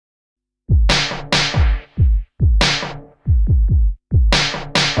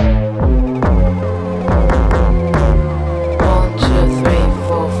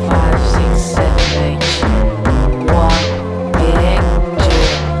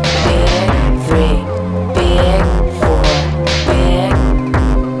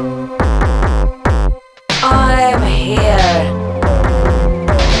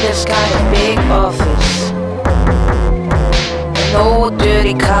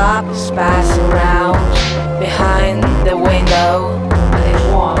cops passing around behind the window.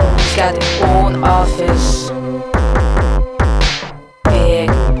 He's got his own office. Big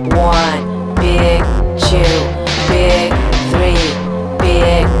 1, big 2, big 3,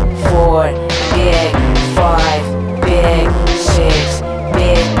 big 4, big 5, big 6,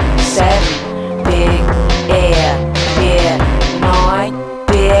 big 7, big 8, big 9,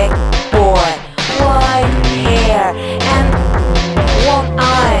 big boy, white hair and one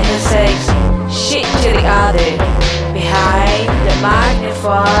eye that says shit to the other behind the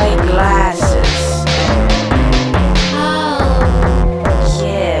magnifying glasses. Oh,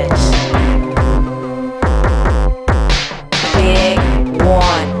 kids. Big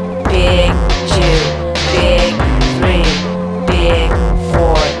 1, big 2, big 3, big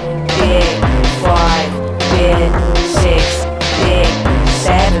 4, big 5, big 6, big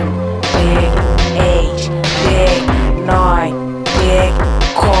 7, big 8, big 9, big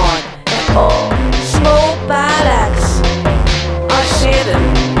corn, and all small ballads are sitting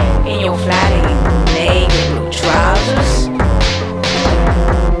in your flatty navy blue trousers.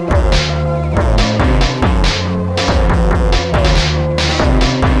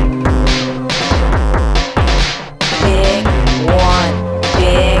 Big 1,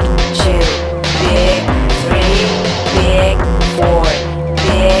 big 2, big 3, big 4,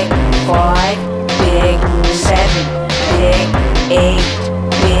 big 5, big 7, big 8,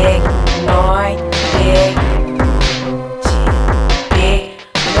 big 9, big 10, big.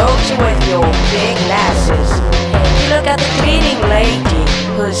 Look you with your big glasses. You look at the cleaning lady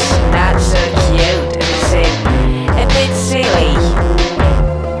who's not so cute and seem a bit silly.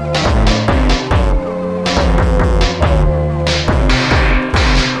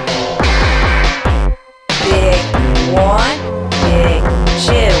 Big 1, big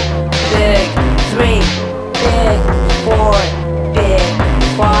 2, big 3, big 4, big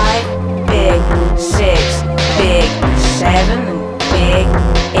 5, big 6, big 7, big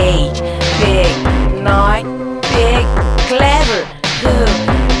 8, big 9, big clever, who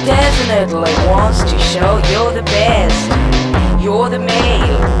definitely wants to show you're the best, you're the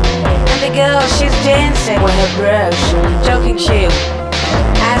male. And the girl, she's dancing with her brush, joking you,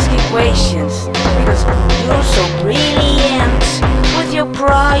 asking questions, because you're so brilliant with your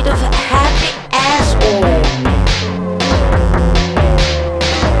pride of happy asshole.